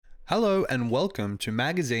Hello and welcome to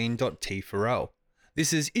Magazine.T4L.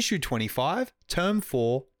 This is issue 25, term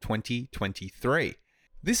 4, 2023.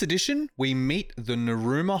 This edition, we meet the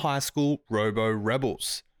Narooma High School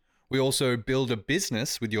Robo-Rebels. We also build a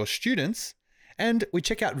business with your students, and we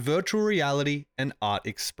check out virtual reality and Art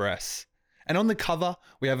Express. And on the cover,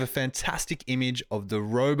 we have a fantastic image of the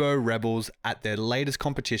Robo-Rebels at their latest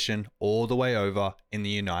competition all the way over in the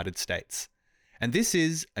United States. And this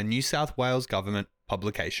is a New South Wales government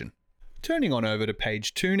publication. Turning on over to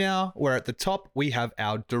page 2 now, where at the top we have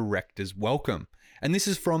our director's welcome. And this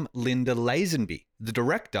is from Linda Lazenby, the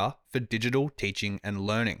Director for Digital Teaching and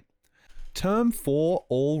Learning. Term 4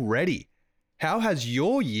 already. How has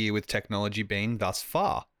your year with technology been thus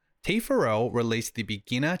far? T4L released the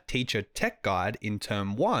Beginner Teacher Tech Guide in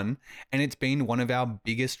Term 1, and it's been one of our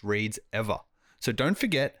biggest reads ever. So don't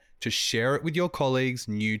forget to share it with your colleagues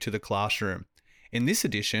new to the classroom. In this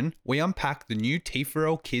edition, we unpack the new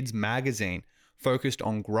T4L Kids magazine focused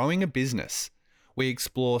on growing a business. We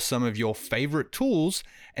explore some of your favorite tools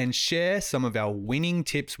and share some of our winning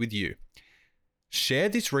tips with you. Share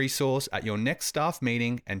this resource at your next staff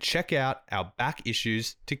meeting and check out our back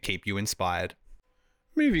issues to keep you inspired.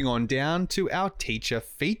 Moving on down to our teacher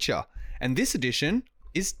feature, and this edition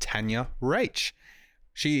is Tanya Rach.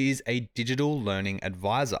 She is a digital learning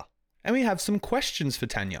advisor, and we have some questions for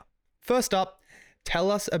Tanya. First up,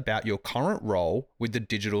 tell us about your current role with the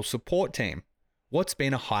digital support team. What's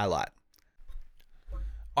been a highlight?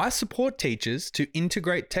 I support teachers to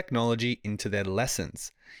integrate technology into their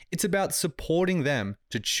lessons. It's about supporting them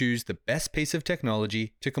to choose the best piece of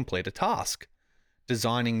technology to complete a task.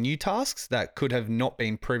 Designing new tasks that could have not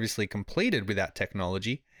been previously completed without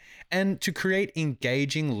technology, and to create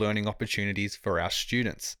engaging learning opportunities for our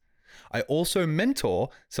students. I also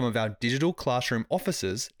mentor some of our digital classroom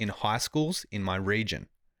officers in high schools in my region.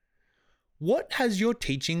 What has your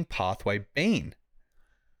teaching pathway been?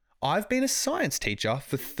 I've been a science teacher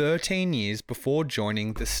for 13 years before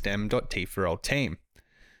joining the STEM.T4L team.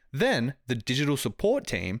 Then the digital support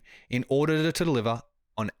team in order to deliver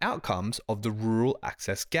on outcomes of the rural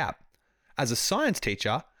access gap. As a science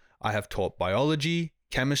teacher, I have taught biology,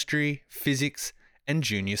 chemistry, physics, and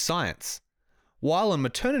junior science. While on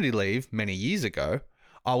maternity leave many years ago,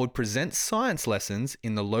 I would present science lessons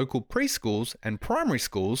in the local preschools and primary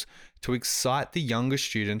schools to excite the younger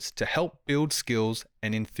students to help build skills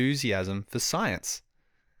and enthusiasm for science.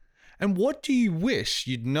 And what do you wish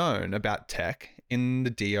you'd known about tech in the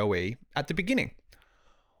DOE at the beginning?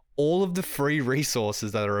 All of the free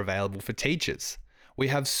resources that are available for teachers. We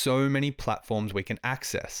have so many platforms we can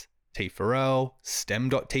access. T4L,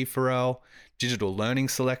 STEM.T4L, Digital Learning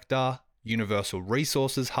Selector, Universal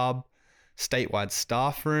Resources Hub, Statewide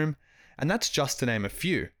Staff Room, and that's just to name a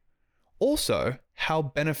few. Also, how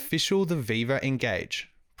beneficial the Viva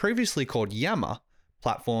Engage, previously called Yammer,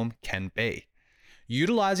 platform can be.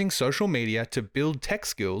 Utilizing social media to build tech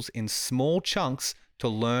skills in small chunks to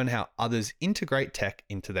learn how others integrate tech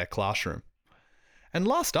into their classroom. And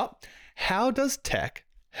last up, how does tech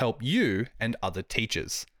help you and other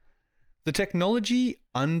teachers? The technology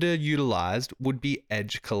underutilized would be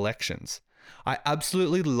edge collections. I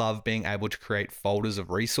absolutely love being able to create folders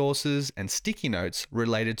of resources and sticky notes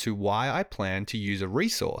related to why I plan to use a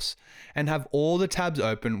resource and have all the tabs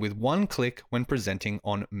open with one click when presenting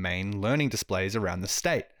on main learning displays around the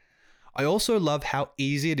state. I also love how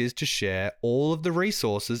easy it is to share all of the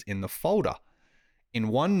resources in the folder in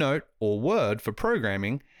OneNote or Word for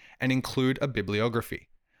programming and include a bibliography.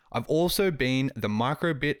 I've also been the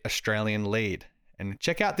Microbit Australian lead, and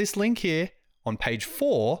check out this link here on page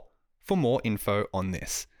 4 for more info on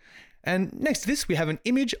this. And next to this, we have an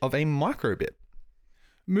image of a microbit.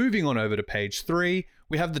 Moving on over to page 3,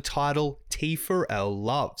 we have the title T4L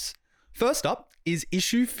Loves. First up is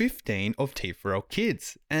issue 15 of T4L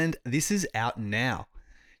Kids, and this is out now.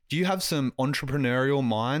 Do you have some entrepreneurial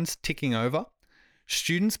minds ticking over?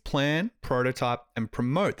 Students plan, prototype, and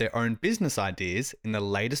promote their own business ideas in the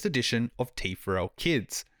latest edition of T4L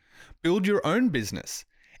Kids. Build your own business.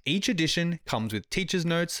 Each edition comes with teacher's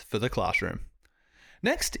notes for the classroom.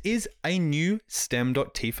 Next is a new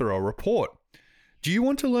STEM.T4L report. Do you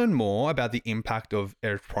want to learn more about the impact of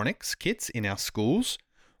electronics kits in our schools?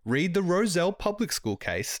 Read the Roselle Public School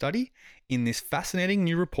case study in this fascinating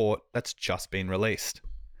new report that's just been released.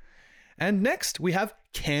 And next, we have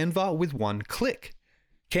Canva with one click.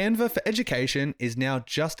 Canva for Education is now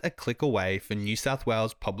just a click away for New South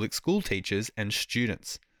Wales public school teachers and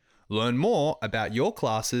students. Learn more about your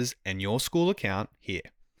classes and your school account here.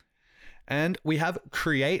 And we have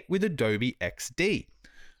Create with Adobe XD.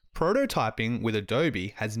 Prototyping with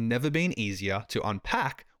Adobe has never been easier to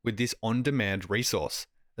unpack with this on-demand resource.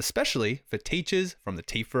 especially for teachers from the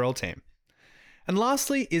T4L team. And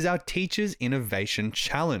lastly is our Teachers Innovation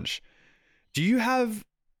Challenge. Do you have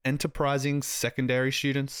enterprising secondary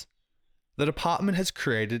students? The department has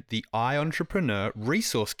created the iEntrepreneur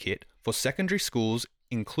Resource Kit for secondary schools,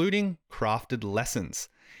 including crafted lessons,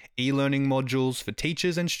 e-learning modules for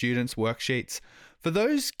teachers and students, worksheets for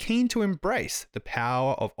those keen to embrace the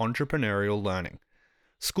power of entrepreneurial learning.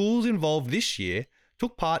 Schools involved this year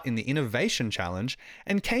took part in the Innovation Challenge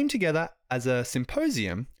and came together as a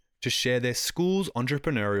symposium to share their school's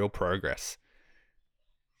entrepreneurial progress.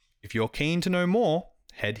 If you're keen to know more,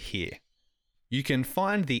 head here. You can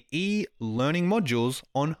find the e-learning modules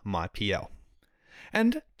on MyPL.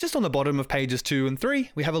 And just on the bottom of pages 2 and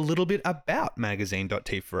 3, we have a little bit about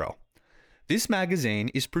Magazine.T4L. This magazine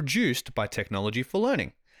is produced by Technology for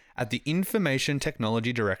Learning at the Information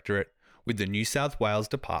Technology Directorate with the New South Wales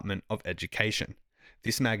Department of Education.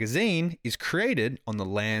 This magazine is created on the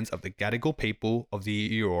lands of the Gadigal people of the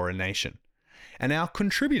Eora Nation. And our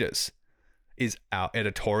contributors is our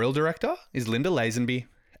editorial director is Linda Lazenby,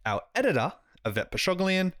 our editor, Yvette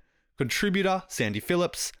Pashoglian, contributor, Sandy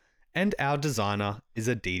Phillips, and our designer is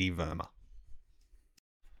Aditi Verma.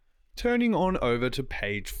 Turning on over to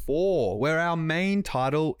page 4, where our main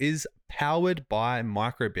title is Powered by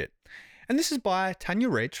Microbit. And this is by Tanya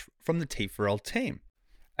Reach from the T4L team.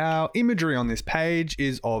 Our imagery on this page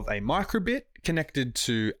is of a microbit connected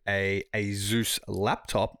to a Asus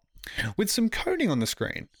laptop with some coding on the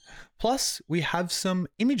screen. Plus, we have some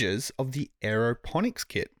images of the aeroponics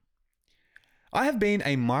kit. I have been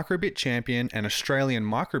a microbit champion and Australian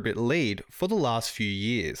microbit lead for the last few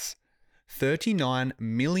years. 39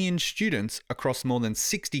 million students across more than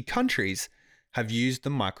 60 countries have used the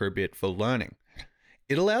microbit for learning.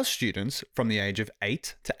 It allows students from the age of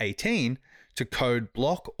 8 to 18 to code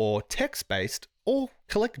block or text-based or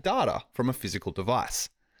collect data from a physical device.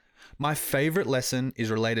 My favorite lesson is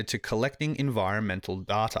related to collecting environmental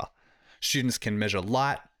data. Students can measure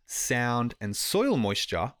light, sound, and soil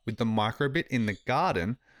moisture with the microbit in the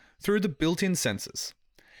garden through the built-in sensors,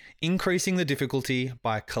 increasing the difficulty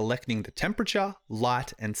by collecting the temperature,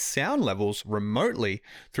 light, and sound levels remotely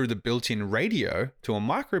through the built-in radio to a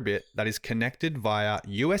microbit that is connected via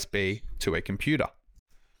USB to a computer.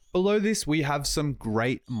 Below this, we have some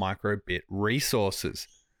great microbit resources.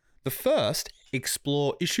 The first,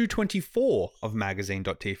 explore issue 24 of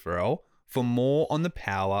Magazine.T4L for more on the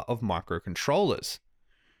power of microcontrollers.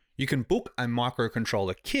 You can book a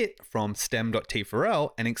microcontroller kit from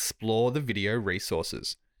STEM.T4L and explore the video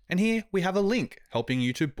resources. And here we have a link helping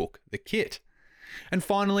you to book the kit. And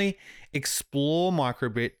finally, explore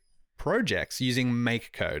microbit projects using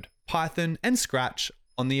MakeCode, Python, and Scratch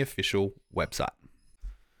on the official website.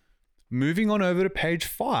 Moving on over to page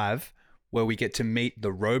 5, where we get to meet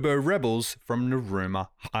the Robo Rebels from Narooma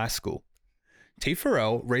High School.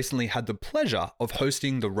 T4L recently had the pleasure of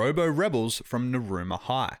hosting the Robo Rebels from Narooma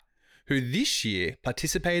High, who this year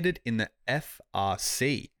participated in the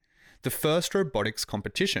FRC, the first robotics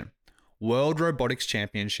competition, World Robotics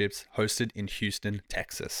Championships hosted in Houston,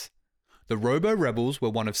 Texas. The Robo Rebels were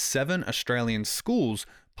one of 7 Australian schools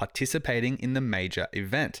participating in the major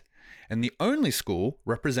event, and the only school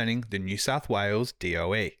representing the New South Wales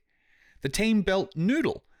DOE. The team built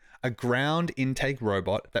Noodle, a ground intake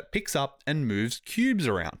robot that picks up and moves cubes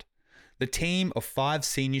around. The team of 5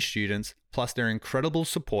 senior students, plus their incredible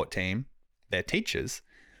support team, their teachers,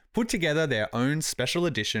 put together their own special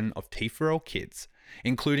edition of T4L Kids,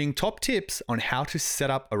 including top tips on how to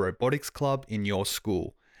set up a robotics club in your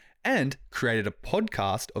school, and created a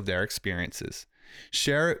podcast of their experiences.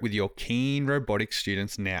 Share it with your keen robotics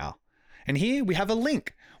students now. And here we have a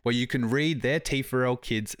link where you can read their T4L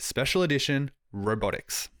Kids special edition,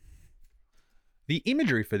 Robotics. The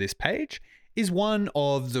imagery for this page is one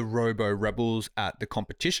of the Robo Rebels at the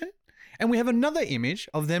competition, and we have another image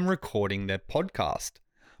of them recording their podcast,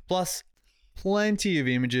 plus plenty of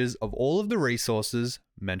images of all of the resources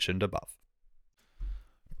mentioned above.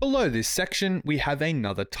 Below this section, we have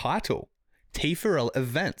another title, T4L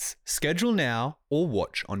Events, Schedule Now or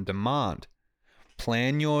Watch on Demand.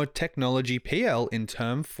 Plan your technology PL in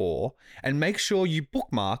term 4 and make sure you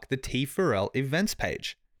bookmark the T4L events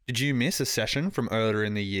page. Did you miss a session from earlier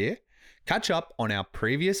in the year? Catch up on our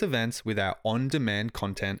previous events with our on-demand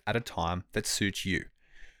content at a time that suits you.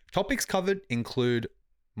 Topics covered include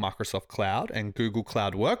Microsoft Cloud and Google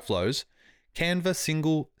Cloud workflows, Canva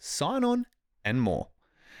single sign-on, and more.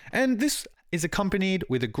 And this is accompanied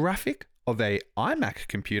with a graphic of a iMac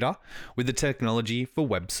computer with the technology for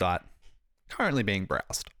website currently being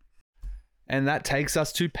browsed. And that takes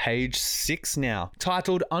us to page 6 now,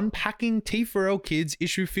 titled Unpacking T4L Kids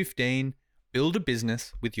Issue 15, build a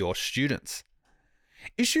business with your students.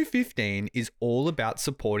 Issue 15 is all about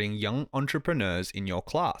supporting young entrepreneurs in your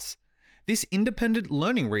class. This independent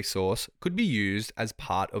learning resource could be used as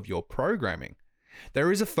part of your programming.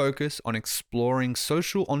 There is a focus on exploring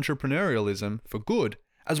social entrepreneurialism for good,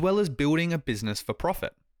 as well as building a business for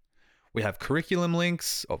profit. We have curriculum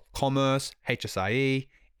links of commerce, HSIE,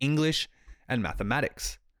 English, and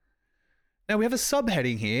mathematics. Now we have a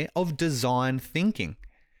subheading here of design thinking.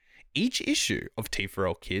 Each issue of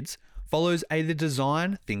T4L Kids follows the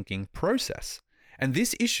design thinking process, and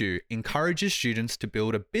this issue encourages students to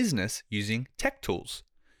build a business using tech tools.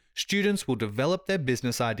 Students will develop their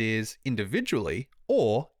business ideas individually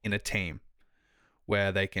or in a team,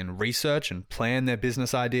 where they can research and plan their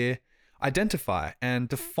business idea, identify and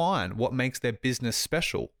define what makes their business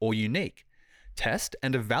special or unique, test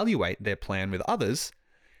and evaluate their plan with others,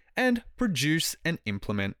 and produce and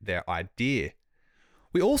implement their idea.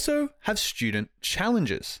 We also have student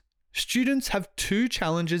challenges. Students have 2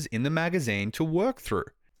 challenges in the magazine to work through,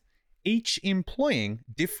 each employing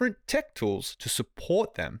different tech tools to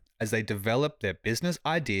support them as they develop their business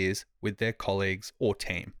ideas with their colleagues or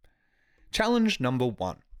team. Challenge number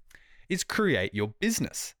 1 is create your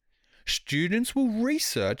business. Students will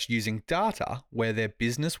research using data where their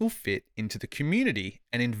business will fit into the community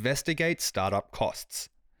and investigate startup costs.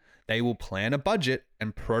 They will plan a budget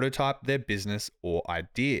and prototype their business or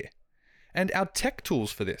idea. And our tech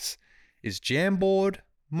tools for this is Jamboard,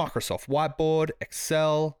 Microsoft Whiteboard,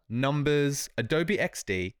 Excel, Numbers, Adobe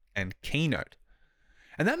XD, and Keynote.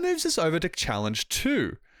 And that moves us over to challenge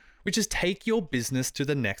 2, which is take your business to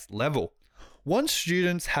the next level. Once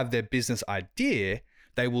students have their business idea,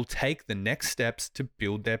 they will take the next steps to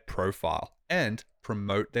build their profile and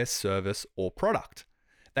promote their service or product.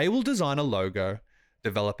 They will design a logo,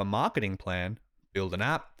 develop a marketing plan, build an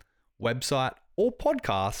app, website, or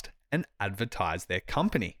podcast, and advertise their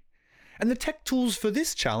company. And the tech tools for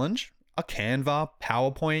this challenge are Canva,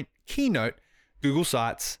 PowerPoint, Keynote, Google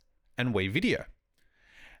Sites, and WeVideo.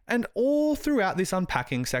 And all throughout this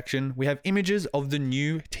unpacking section, we have images of the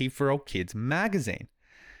new T4L Kids magazine.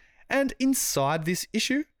 And inside this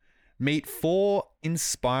issue, meet 4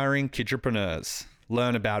 inspiring kidtrepreneurs,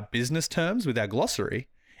 learn about business terms with our glossary,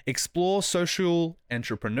 explore social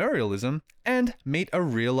entrepreneurialism, and meet a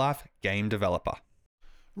real-life game developer.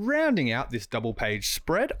 Rounding out this double-page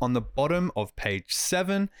spread on the bottom of page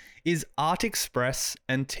 7 is Art Express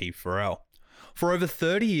and T4L. For over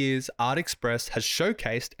 30 years, Art Express has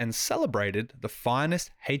showcased and celebrated the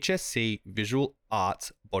finest HSC visual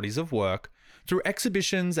arts bodies of work through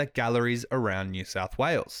exhibitions at galleries around New South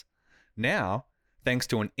Wales. Now, thanks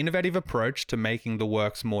to an innovative approach to making the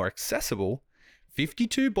works more accessible,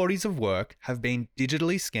 52 bodies of work have been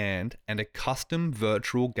digitally scanned and a custom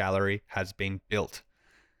virtual gallery has been built.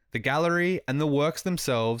 The gallery and the works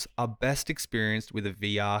themselves are best experienced with a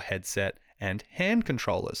VR headset and hand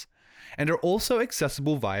controllers, and are also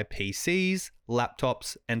accessible via PCs,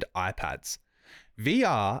 laptops, and iPads.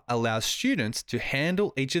 VR allows students to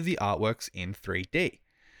handle each of the artworks in 3D.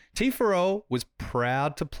 T4L was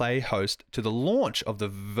proud to play host to the launch of the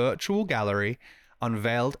virtual gallery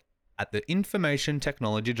unveiled at the Information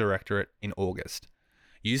Technology Directorate in August.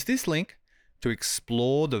 Use this link to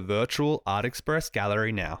explore the virtual Art Express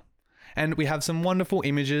gallery now. And we have some wonderful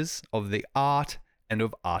images of the art and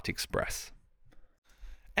of Art Express.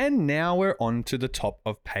 And now we're on to the top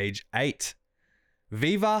of page 8.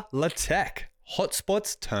 Viva La Tech!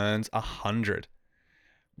 Hotspots turns 100.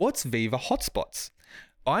 What's Viva Hotspots?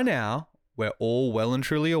 By now, we're all well and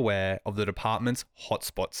truly aware of the department's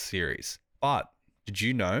Hotspots series. But did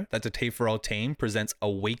you know that the T4L team presents a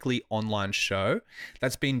weekly online show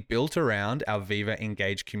that's been built around our Viva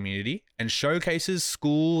Engage community and showcases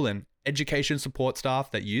school and education support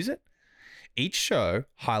staff that use it? Each show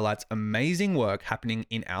highlights amazing work happening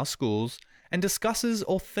in our schools and discusses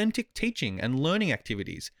authentic teaching and learning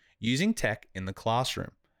activities using tech in the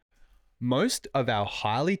classroom. Most of our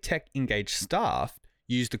highly tech-engaged staff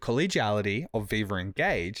use the collegiality of Viva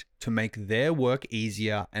Engage to make their work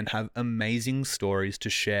easier and have amazing stories to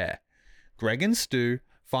share. Greg and Stu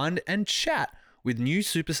find and chat with new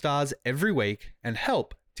superstars every week and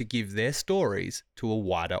help to give their stories to a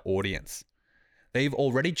wider audience. They've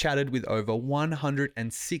already chatted with over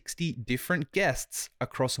 160 different guests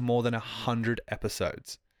across more than 100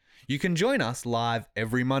 episodes. You can join us live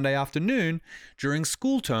every Monday afternoon during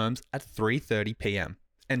school terms at 3:30 p.m.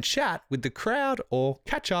 and chat with the crowd or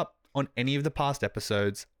catch up on any of the past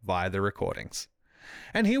episodes via the recordings.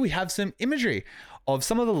 And here we have some imagery of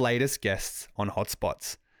some of the latest guests on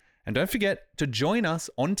Hotspots. And don't forget to join us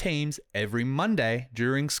on Teams every Monday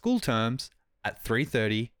during school terms at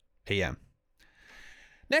 3:30 p.m.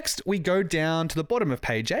 Next, we go down to the bottom of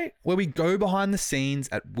page 8, where we go behind the scenes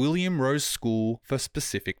at William Rose School for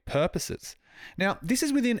specific purposes. Now, this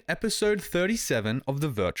is within episode 37 of the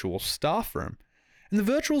Virtual Staff Room. And the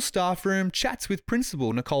Virtual Staff Room chats with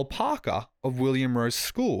Principal Nicole Parker of William Rose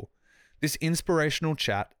School. This inspirational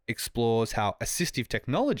chat explores how assistive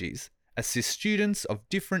technologies assist students of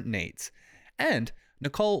different needs. And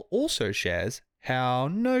Nicole also shares how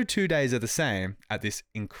no 2 days are the same at this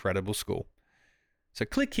incredible school. So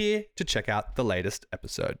click here to check out the latest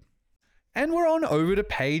episode. And we're on over to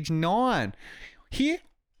page 9. Here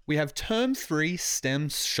we have Term 3 STEM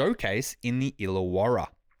Showcase in the Illawarra.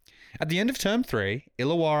 At the end of Term 3,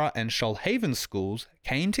 Illawarra and Shoalhaven schools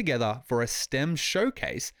came together for a STEM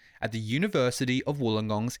showcase at the University of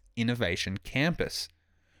Wollongong's Innovation Campus.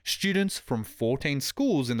 Students from 14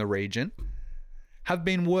 schools in the region have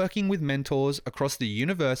been working with mentors across the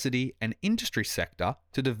university and industry sector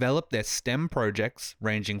to develop their STEM projects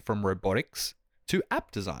ranging from robotics to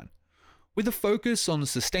app design, with a focus on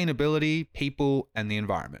sustainability, people, and the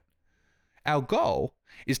environment. Our goal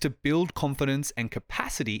is to build confidence and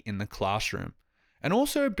capacity in the classroom, and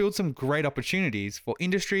also build some great opportunities for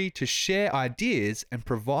industry to share ideas and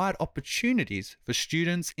provide opportunities for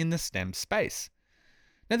students in the STEM space.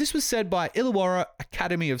 Now, this was said by Illawarra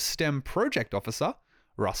Academy of STEM Project Officer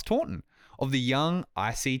Russ Taunton of the Young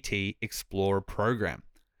ICT Explorer program.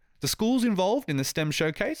 The schools involved in the STEM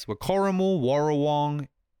showcase were Corrimal, Warrawong,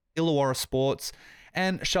 Illawarra Sports,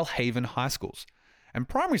 and Shoalhaven High Schools. And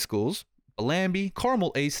primary schools, Bellambi,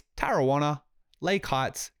 Corrimal East, Tarrawanna, Lake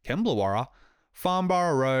Heights, Kemblawarra,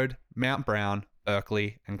 Farnborough Road, Mount Brown,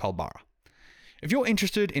 Berkeley, and Culburra. If you're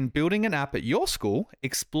interested in building an app at your school,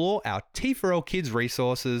 explore our T4L Kids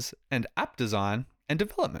resources and app design and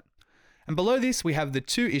development. And below this, we have the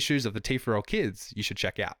 2 issues of the T4L Kids you should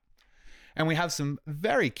check out. And we have some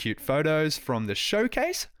very cute photos from the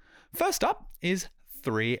showcase. First up is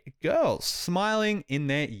 3 girls smiling in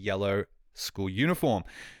their yellow school uniform.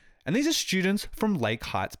 And these are students from Lake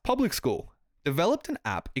Heights Public School. Developed an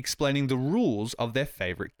app explaining the rules of their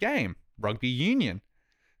favorite game, rugby union,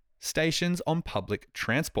 stations on public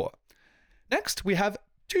transport. Next, we have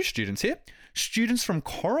 2 students here, students from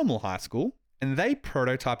Corrimal High School, and they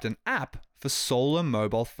prototyped an app for solar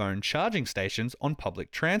mobile phone charging stations on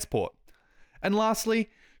public transport. And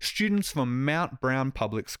lastly, students from Mount Brown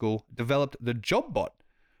Public School developed the Job Bot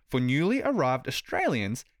for newly arrived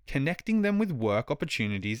Australians, connecting them with work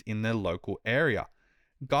opportunities in their local area,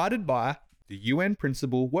 guided by the UN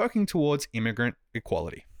principle working towards immigrant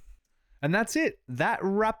equality. And that's it. That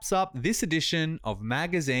wraps up this edition of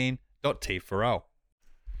Magazine.T4L.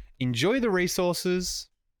 Enjoy the resources,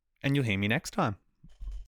 and you'll hear me next time.